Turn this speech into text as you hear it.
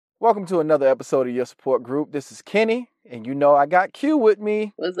Welcome to another episode of Your Support Group. This is Kenny, and you know I got Q with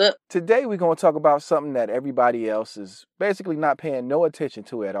me. What's up? Today we're going to talk about something that everybody else is basically not paying no attention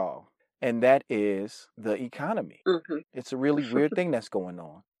to at all, and that is the economy. It's a really weird thing that's going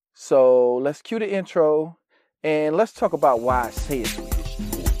on. So let's cue the intro, and let's talk about why I say it's weird.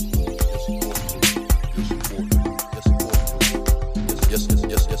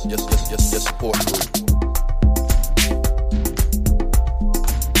 Yes, support group.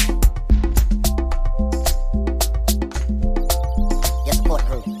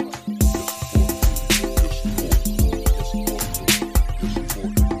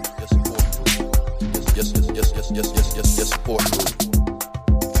 Yes, support group.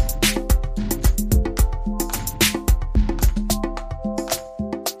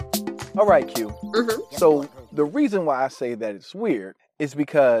 All right, Q. So the reason why I say that it's weird is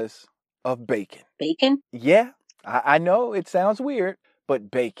because of bacon. Bacon? Yeah, I know it sounds weird,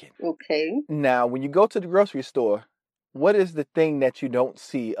 but bacon. Okay. Now, when you go to the grocery store, what is the thing that you don't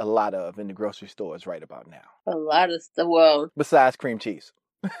see a lot of in the grocery stores right about now? A lot of stuff. Well, Besides cream cheese.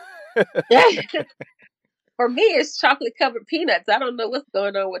 for me, it's chocolate covered peanuts. I don't know what's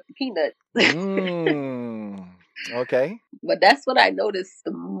going on with the peanuts. Okay. But that's what I notice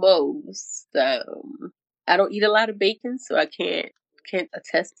the most. I don't eat a lot of bacon, so I can't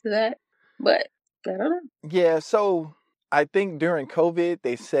attest to that. But I don't know. Yeah, so I think during COVID,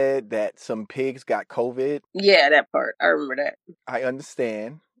 they said that some pigs got COVID. Yeah, that part. I remember that. I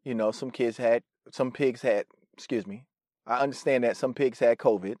understand, some pigs had, I understand that some pigs had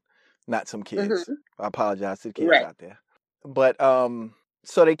COVID, not some kids. I apologize to the kids out there. But,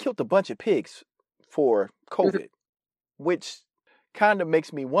 so they killed a bunch of pigs for COVID, which kind of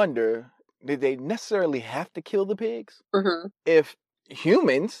makes me wonder, did they necessarily have to kill the pigs? If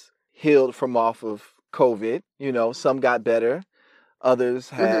humans healed from off of COVID, some got better, others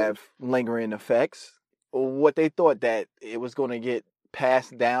have lingering effects. What they thought that it was going to get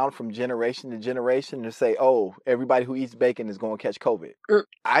passed down from generation to generation to say, oh, everybody who eats bacon is going to catch COVID.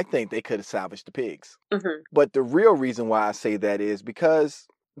 I think they could have salvaged the pigs. But the real reason why I say that is because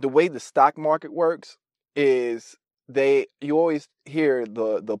the way the stock market works is you always hear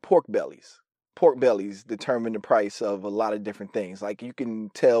the pork bellies. Pork bellies determine the price of a lot of different things. Like you can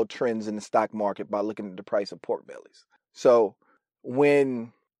tell trends in the stock market by looking at the price of pork bellies. So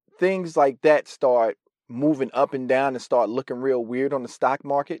when things like that start moving up and down and start looking real weird on the stock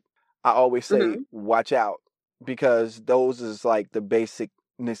market, I always say, watch out, because those is like the basic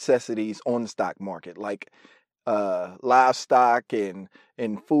necessities on the stock market, like livestock and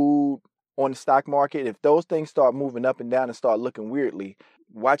food on the stock market. If those things start moving up and down and start looking weirdly,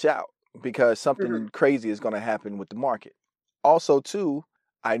 watch out, because something crazy is going to happen with the market. Also, too,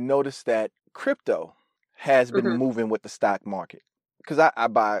 I noticed that crypto has been moving with the stock market, because I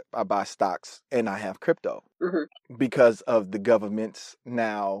buy stocks and I have crypto because of the government's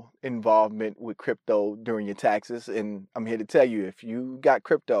now involvement with crypto during your taxes. And I'm here to tell you, if you got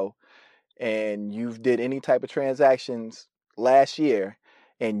crypto and you've did any type of transactions last year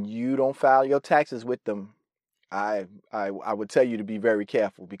and you don't file your taxes with them, I would tell you to be very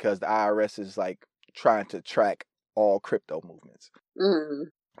careful, because the IRS is like trying to track all crypto movements.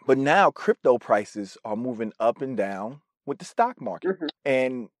 But now crypto prices are moving up and down with the stock market.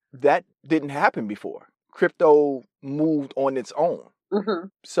 And that didn't happen before. Crypto moved on its own.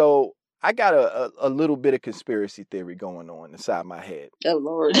 So I got a little bit of conspiracy theory going on inside my head. Oh,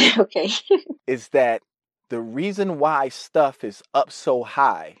 Lord. Okay. Is that the reason why stuff is up so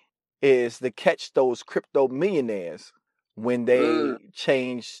high is to catch those crypto millionaires when they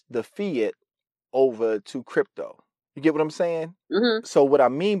change the fiat over to crypto. You get what I'm saying? So what I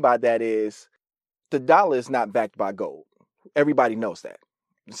mean by that is the dollar is not backed by gold. Everybody knows that.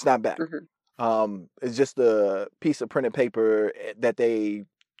 It's not backed. It's just a piece of printed paper that they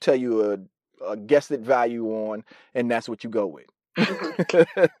tell you a guessed value on, and that's what you go with.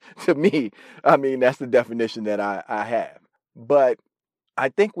 To me, I mean, that's the definition that I have. But I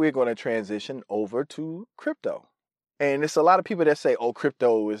think we're going to transition over to crypto. And it's a lot of people that say, oh,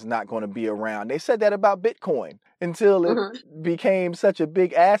 crypto is not going to be around. They said that about Bitcoin until it became such a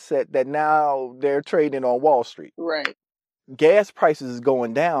big asset that now they're trading on Wall Street. Right. Gas prices is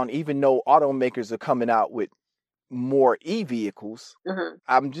going down, even though automakers are coming out with more e-vehicles.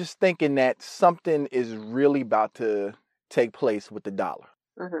 I'm just thinking that something is really about to take place with the dollar,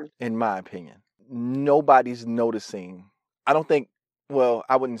 in my opinion. Nobody's noticing. I don't think, well,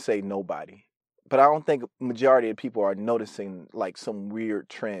 I wouldn't say nobody, but I don't think majority of people are noticing like some weird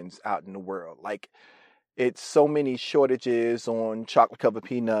trends out in the world. Like, it's so many shortages on chocolate covered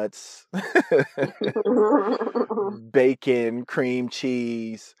peanuts, bacon, cream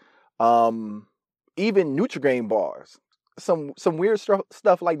cheese, Even Nutri-Grain bars, some weird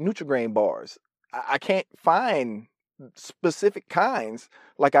stuff like Nutri-Grain bars. I can't find specific kinds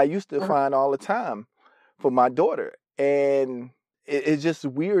like I used to find all the time for my daughter. And it's just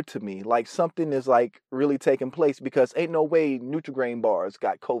weird to me. Like something is like really taking place because ain't no way Nutri-Grain bars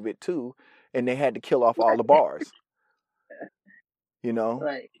got COVID too, and they had to kill off all the bars. You know?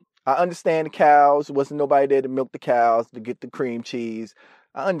 Right. I understand the cows. Wasn't nobody there to milk the cows to get the cream cheese.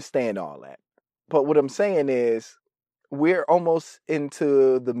 I understand all that. But what I'm saying is we're almost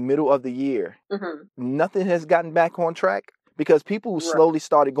into the middle of the year. Nothing has gotten back on track because people slowly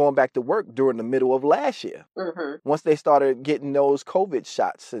started going back to work during the middle of last year. Once they started getting those COVID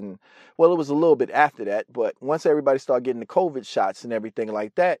shots, and well, it was a little bit after that, but once everybody started getting the COVID shots and everything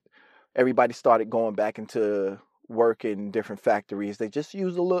like that, everybody started going back into work in different factories. They just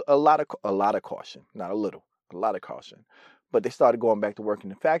used a lot of caution, not a little, a lot of caution. But they started going back to work in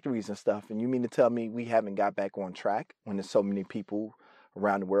the factories and stuff. And you mean to tell me we haven't got back on track when there's so many people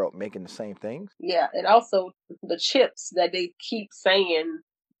around the world making the same things? Yeah, and also the chips that they keep saying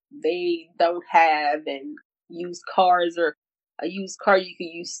they don't have, and used cars, or a used car you could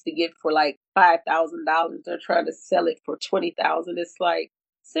use to get for like $5,000. They're trying to sell it for $20,000. It's like,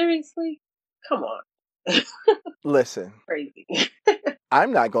 seriously? Come on. Listen, Crazy.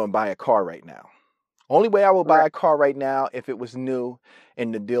 I'm not going to buy a car right now. Only way I would buy a car right now if it was new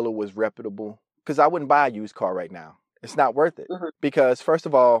and the dealer was reputable, because I wouldn't buy a used car right now. It's not worth it. Because first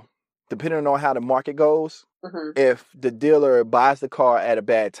of all, depending on how the market goes, if the dealer buys the car at a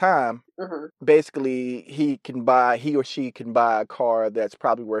bad time, basically he or she can buy a car that's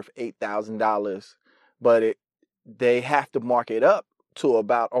probably worth $8,000, but they have to mark it up to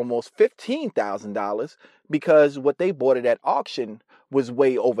about almost $15,000 because what they bought it at auction was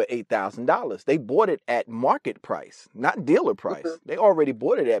way over $8,000. They bought it at market price, not dealer price. They already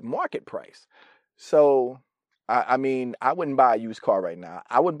bought it at market price. So, I mean, I wouldn't buy a used car right now.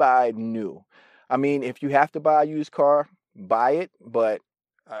 I would buy new. I mean, if you have to buy a used car, buy it. But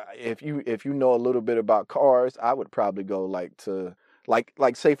if you know a little bit about cars, I would probably go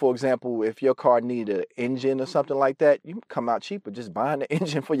like say for example, if your car needed an engine or something like that, you can come out cheaper just buying the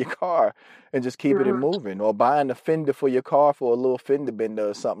engine for your car and just keep it moving, or buying a fender for your car for a little fender bender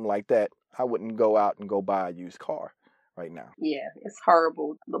or something like that. I wouldn't go out and go buy a used car right now. Yeah, it's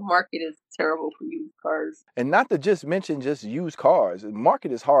horrible. The market is terrible for used cars. And not to just mention just used cars. The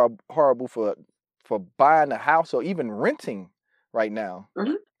market is horrible for buying a house or even renting right now.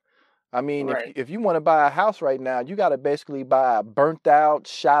 I mean, if you want to buy a house right now, you got to basically buy a burnt out,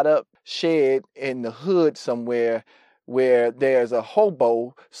 shot up shed in the hood somewhere where there's a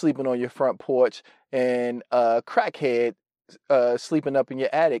hobo sleeping on your front porch and a crackhead sleeping up in your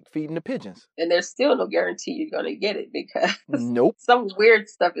attic feeding the pigeons. And there's still no guarantee you're going to get it because nope. Some weird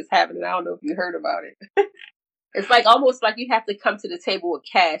stuff is happening. I don't know if you heard about it. It's like almost like you have to come to the table with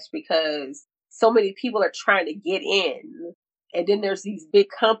cash because so many people are trying to get in. And then there's these big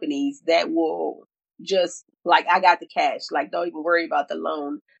companies that will just, like, I got the cash. Like, don't even worry about the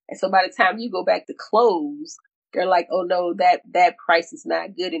loan. And so by the time you go back to close, they're like, oh, no, that price is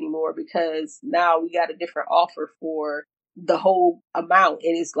not good anymore because now we got a different offer for the whole amount.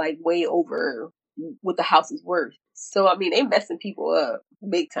 And it's, like, way over what the house is worth. So, I mean, they messing people up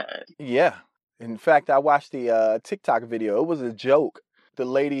big time. Yeah. In fact, I watched the TikTok video. It was a joke. The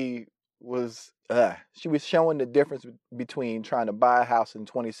lady was... she was showing the difference between trying to buy a house in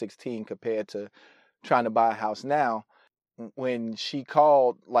 2016 compared to trying to buy a house now. When she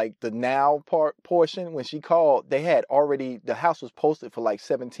called, like the now portion, when she called, they had already, the house was posted for like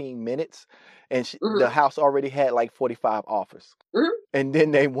 17 minutes and the house already had like 45 offers. And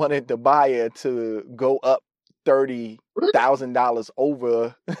then they wanted the buyer to go up $30,000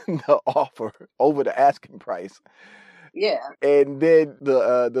 over the offer, over the asking price. Yeah. And then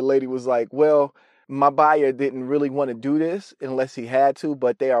the lady was like, well, my buyer didn't really want to do this unless he had to,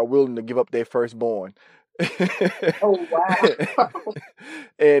 but they are willing to give up their firstborn. Oh, wow.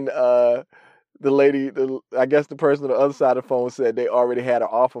 And the lady, I guess the person on the other side of the phone said they already had an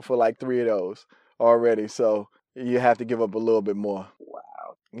offer for like 3 of those already. So you have to give up a little bit more.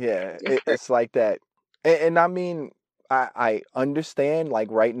 Wow. Yeah, it's like that. And I mean, I understand like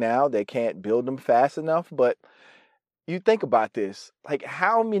right now they can't build them fast enough, but you think about this, like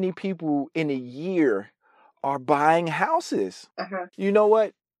how many people in a year are buying houses? You know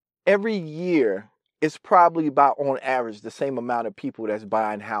what? Every year it's probably about on average the same amount of people that's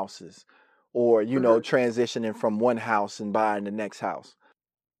buying houses or, you know, transitioning from one house and buying the next house.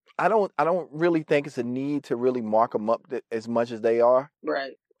 I don't really think it's a need to really mark them up as much as they are.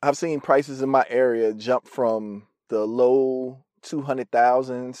 Right. I've seen prices in my area jump from the low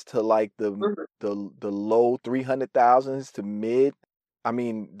 $200,000s to like the low $300,000s to mid. I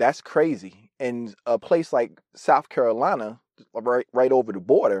mean, that's crazy. And a place like South Carolina, right over the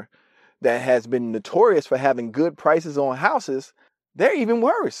border, that has been notorious for having good prices on houses, they're even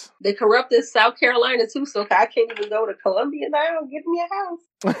worse. They corrupted South Carolina too, so I can't even go to Columbia now. Give me a house.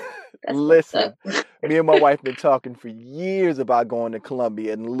 Listen, me and my wife been talking for years about going to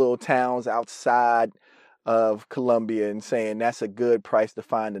Columbia and little towns outside of Columbia and saying that's a good price to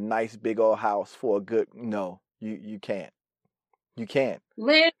find a nice big old house for a good. No, you can't. You can't.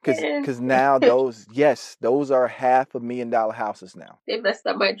 Because now those are $500,000 houses now. They messed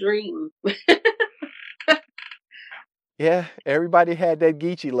up my dream. Yeah, everybody had that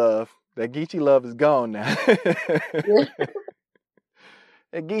Geechee love. That Geechee love is gone now.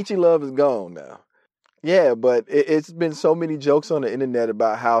 That Geechee love is gone now. Yeah, but it's been so many jokes on the internet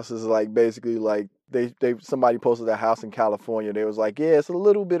about houses. Like basically, like somebody posted a house in California. They was like, yeah, it's a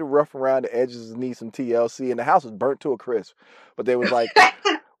little bit rough around the edges, need some TLC, and the house was burnt to a crisp. But they was like,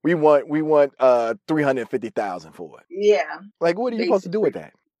 we want $350,000 for it. Yeah. Like, what are you supposed to do with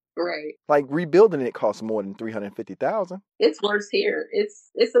that? Right. Like rebuilding it costs more than $350,000. It's worse here. It's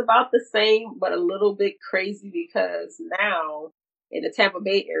about the same, but a little bit crazy because now in the Tampa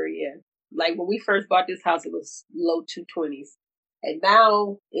Bay area, like when we first bought this house, it was low 220s, and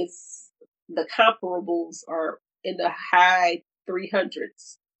now the comparables are in the high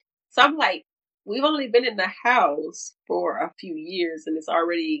 300s. So I'm like, we've only been in the house for a few years, and it's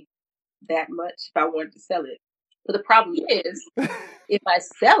already that much if I wanted to sell it. But the problem is, if I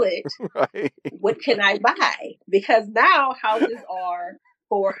sell it, right, what can I buy? Because now houses are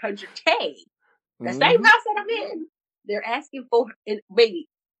 $400K. The same house that I'm in, they're asking for, and maybe,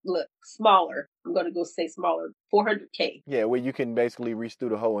 look, smaller. I'm going to go say smaller, $400K. Yeah, where you can basically reach through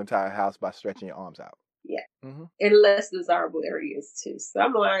the whole entire house by stretching your arms out. Yeah. In less desirable areas too. So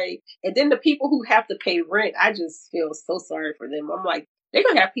I'm like, and then the people who have to pay rent, I just feel so sorry for them. I'm like, they're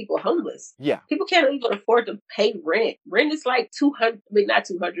going to have people homeless. Yeah. People can't even afford to pay rent. Rent is like not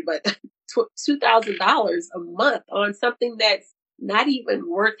 200, but $2,000 a month on something that's not even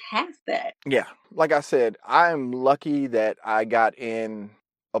worth half that. Yeah. Like I said, I'm lucky that I got in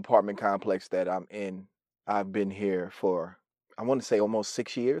apartment complex that I'm in. I've been here for, I want to say almost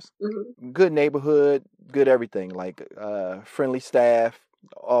 6 years. Good neighborhood, good everything. Like friendly staff,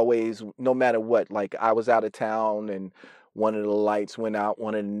 always, no matter what. Like I was out of town and one of the lights went out.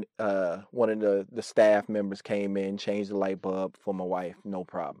 One of the staff members came in, changed the light bulb for my wife. No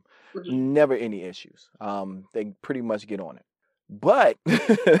problem. Never any issues. They pretty much get on it. But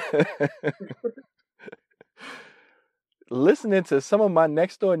listening to some of my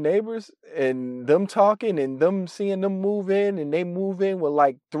next door neighbors and them talking and them seeing them move in and they move in with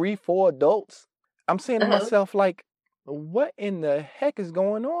like 3-4 adults, I'm saying to myself, like, what in the heck is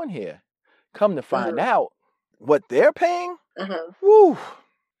going on here? Come to find out what they're paying, woo,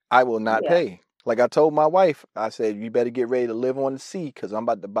 I will not pay. Like I told my wife, I said, you better get ready to live on the sea because I'm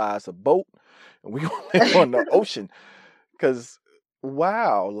about to buy us a boat and we're going to live on the ocean. Because,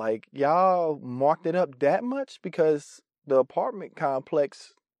 wow, like y'all marked it up that much? Because the apartment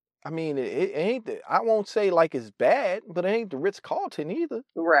complex, I mean, it ain't, I won't say like it's bad, but it ain't the Ritz-Carlton either.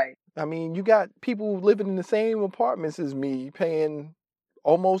 Right. I mean, you got people living in the same apartments as me paying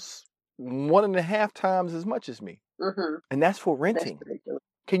almost 1.5 times as much as me. And that's for renting.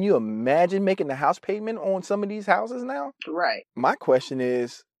 Can you imagine making the house payment on some of these houses now? Right. My question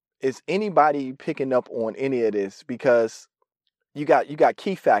is anybody picking up on any of this? Because you got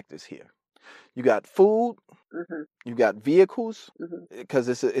key factors here. You got food, you got vehicles, because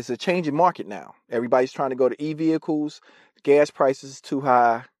it's a changing market now. Everybody's trying to go to e-vehicles, gas prices is too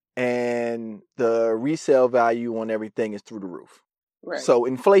high, and the resale value on everything is through the roof. Right. So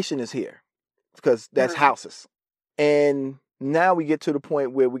inflation is here because that's houses. And now we get to the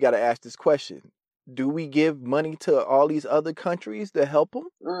point where we got to ask this question. Do we give money to all these other countries to help them?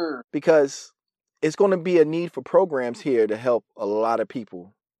 Because it's going to be a need for programs here to help a lot of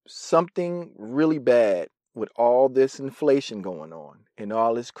people. Something really bad with all this inflation going on and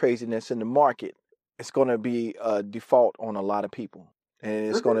all this craziness in the market, it's going to be a default on a lot of people. And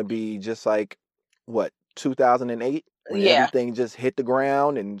it's going to be just like, 2008? When everything just hit the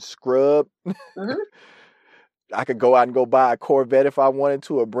ground and scrubbed. I could go out and go buy a Corvette if I wanted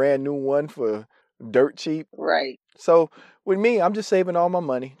to, a brand new one for dirt cheap. Right. So with me, I'm just saving all my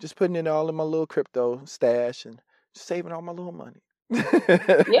money, just putting it all in my little crypto stash and just saving all my little money.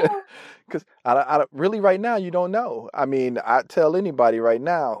 Because I really right now, you don't know. I mean, I tell anybody right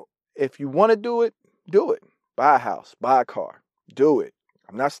now, if you want to do it, do it. Buy a house, buy a car, do it.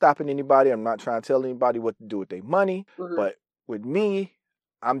 I'm not stopping anybody. I'm not trying to tell anybody what to do with their money. But with me,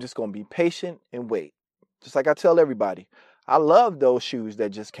 I'm just going to be patient and wait. Just like I tell everybody, I love those shoes that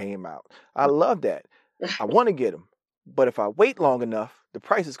just came out. I love that. I want to get them. But if I wait long enough, the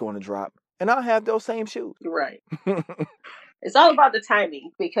price is going to drop and I'll have those same shoes. Right. It's all about the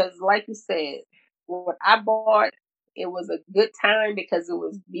timing because, like you said, what I bought, it was a good time because it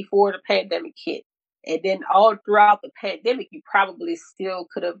was before the pandemic hit. And then all throughout the pandemic, you probably still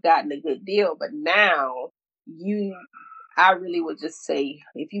could have gotten a good deal. But now, I really would just say,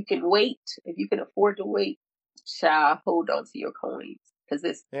 if you can wait, if you can afford to wait, child, hold on to your coins because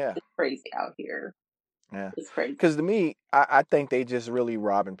it's crazy out here. Yeah, it's crazy. Because to me, I think they just really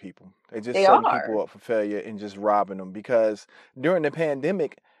robbing people. They just setting people up for failure and just robbing them. Because during the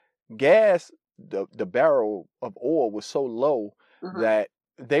pandemic, gas, the barrel of oil was so low that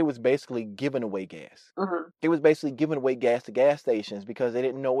they was basically giving away gas. They was basically giving away gas to gas stations because they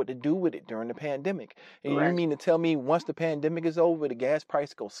didn't know what to do with it during the pandemic. And you mean to tell me once the pandemic is over, the gas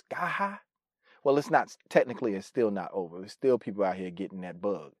price goes sky high? Well, it's not technically. It's still not over. There's still people out here getting that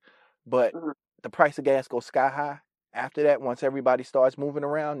bug, but the price of gas goes sky high. After that, once everybody starts moving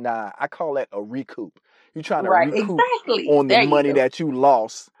around, I call that a recoup. You're trying to recoup on the money that you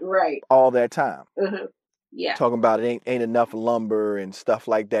lost all that time. Yeah. Talking about it ain't enough lumber and stuff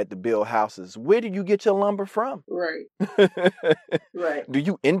like that to build houses. Where do you get your lumber from? Right. Right. Do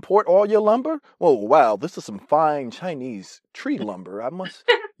you import all your lumber? Oh, wow, this is some fine Chinese tree lumber. I must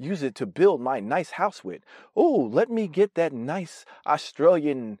use it to build my nice house with. Oh, let me get that nice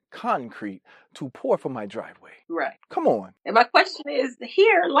Australian concrete to pour for my driveway. Right. Come on. And my question is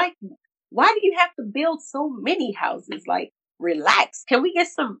here, like, why do you have to build so many houses? Like, relax. Can we get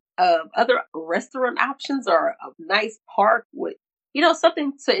some other restaurant options or a nice park with,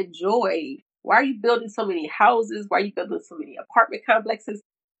 something to enjoy? Why are you building so many houses? Why are you building so many apartment complexes?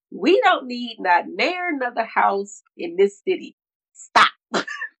 We don't need not near another house in this city. Stop.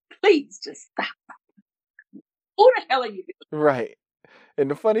 Please just stop. Who the hell are you doing? Right.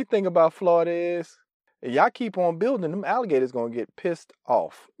 And the funny thing about Florida is, if y'all keep on building, them alligators going to get pissed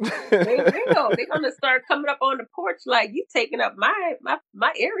off. They will. They're going to start coming up on the porch like, you taking up my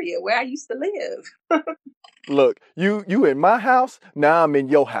area where I used to live. Look, you in my house, now I'm in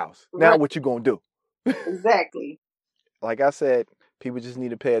your house. Now what you going to do? Exactly. Like I said, people just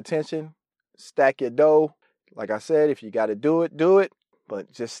need to pay attention, stack your dough. Like I said, if you got to do it.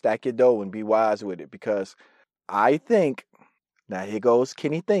 But just stack your dough and be wise with it. Because I think, now here goes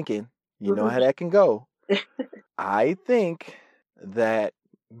Kenny thinking, you know how that can go. I think that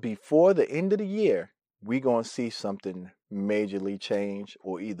before the end of the year, we're going to see something majorly change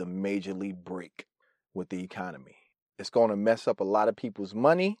or either majorly break with the economy. It's going to mess up a lot of people's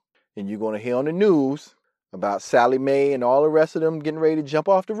money, and you're going to hear on the news about Sallie Mae and all the rest of them getting ready to jump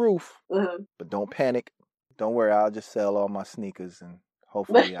off the roof. But don't panic. Don't worry, I'll just sell all my sneakers and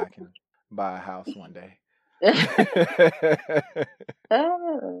hopefully I can buy a house one day.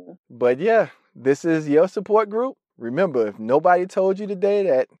 But yeah, this is your support group. Remember, if nobody told you today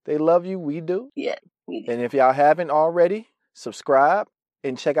that they love you, we do. Yeah, we do. And if y'all haven't already, subscribe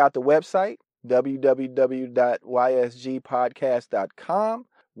and check out the website, www.ysgpodcast.com,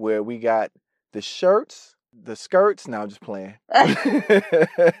 where we got the shirts, the skirts. Now I'm just playing.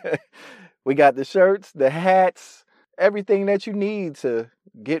 We got the shirts, the hats, everything that you need to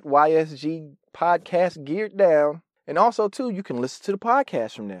get YSG podcast geared down. And also, too, you can listen to the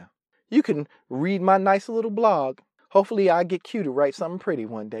podcast from there. You can read my nice little blog. Hopefully, I get cute to write something pretty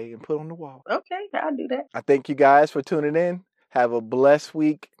one day and put on the wall. Okay, I'll do that. I thank you guys for tuning in. Have a blessed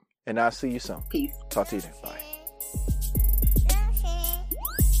week, and I'll see you soon. Peace. Talk to you then. Bye.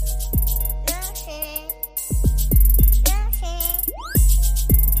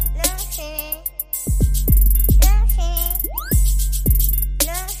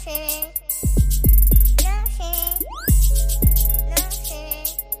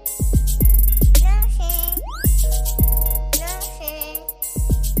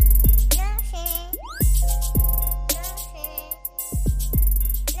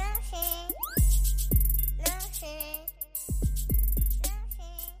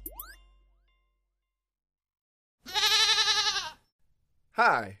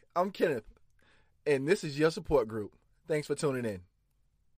 Hi, I'm Kenneth, and this is your support group. Thanks for tuning in.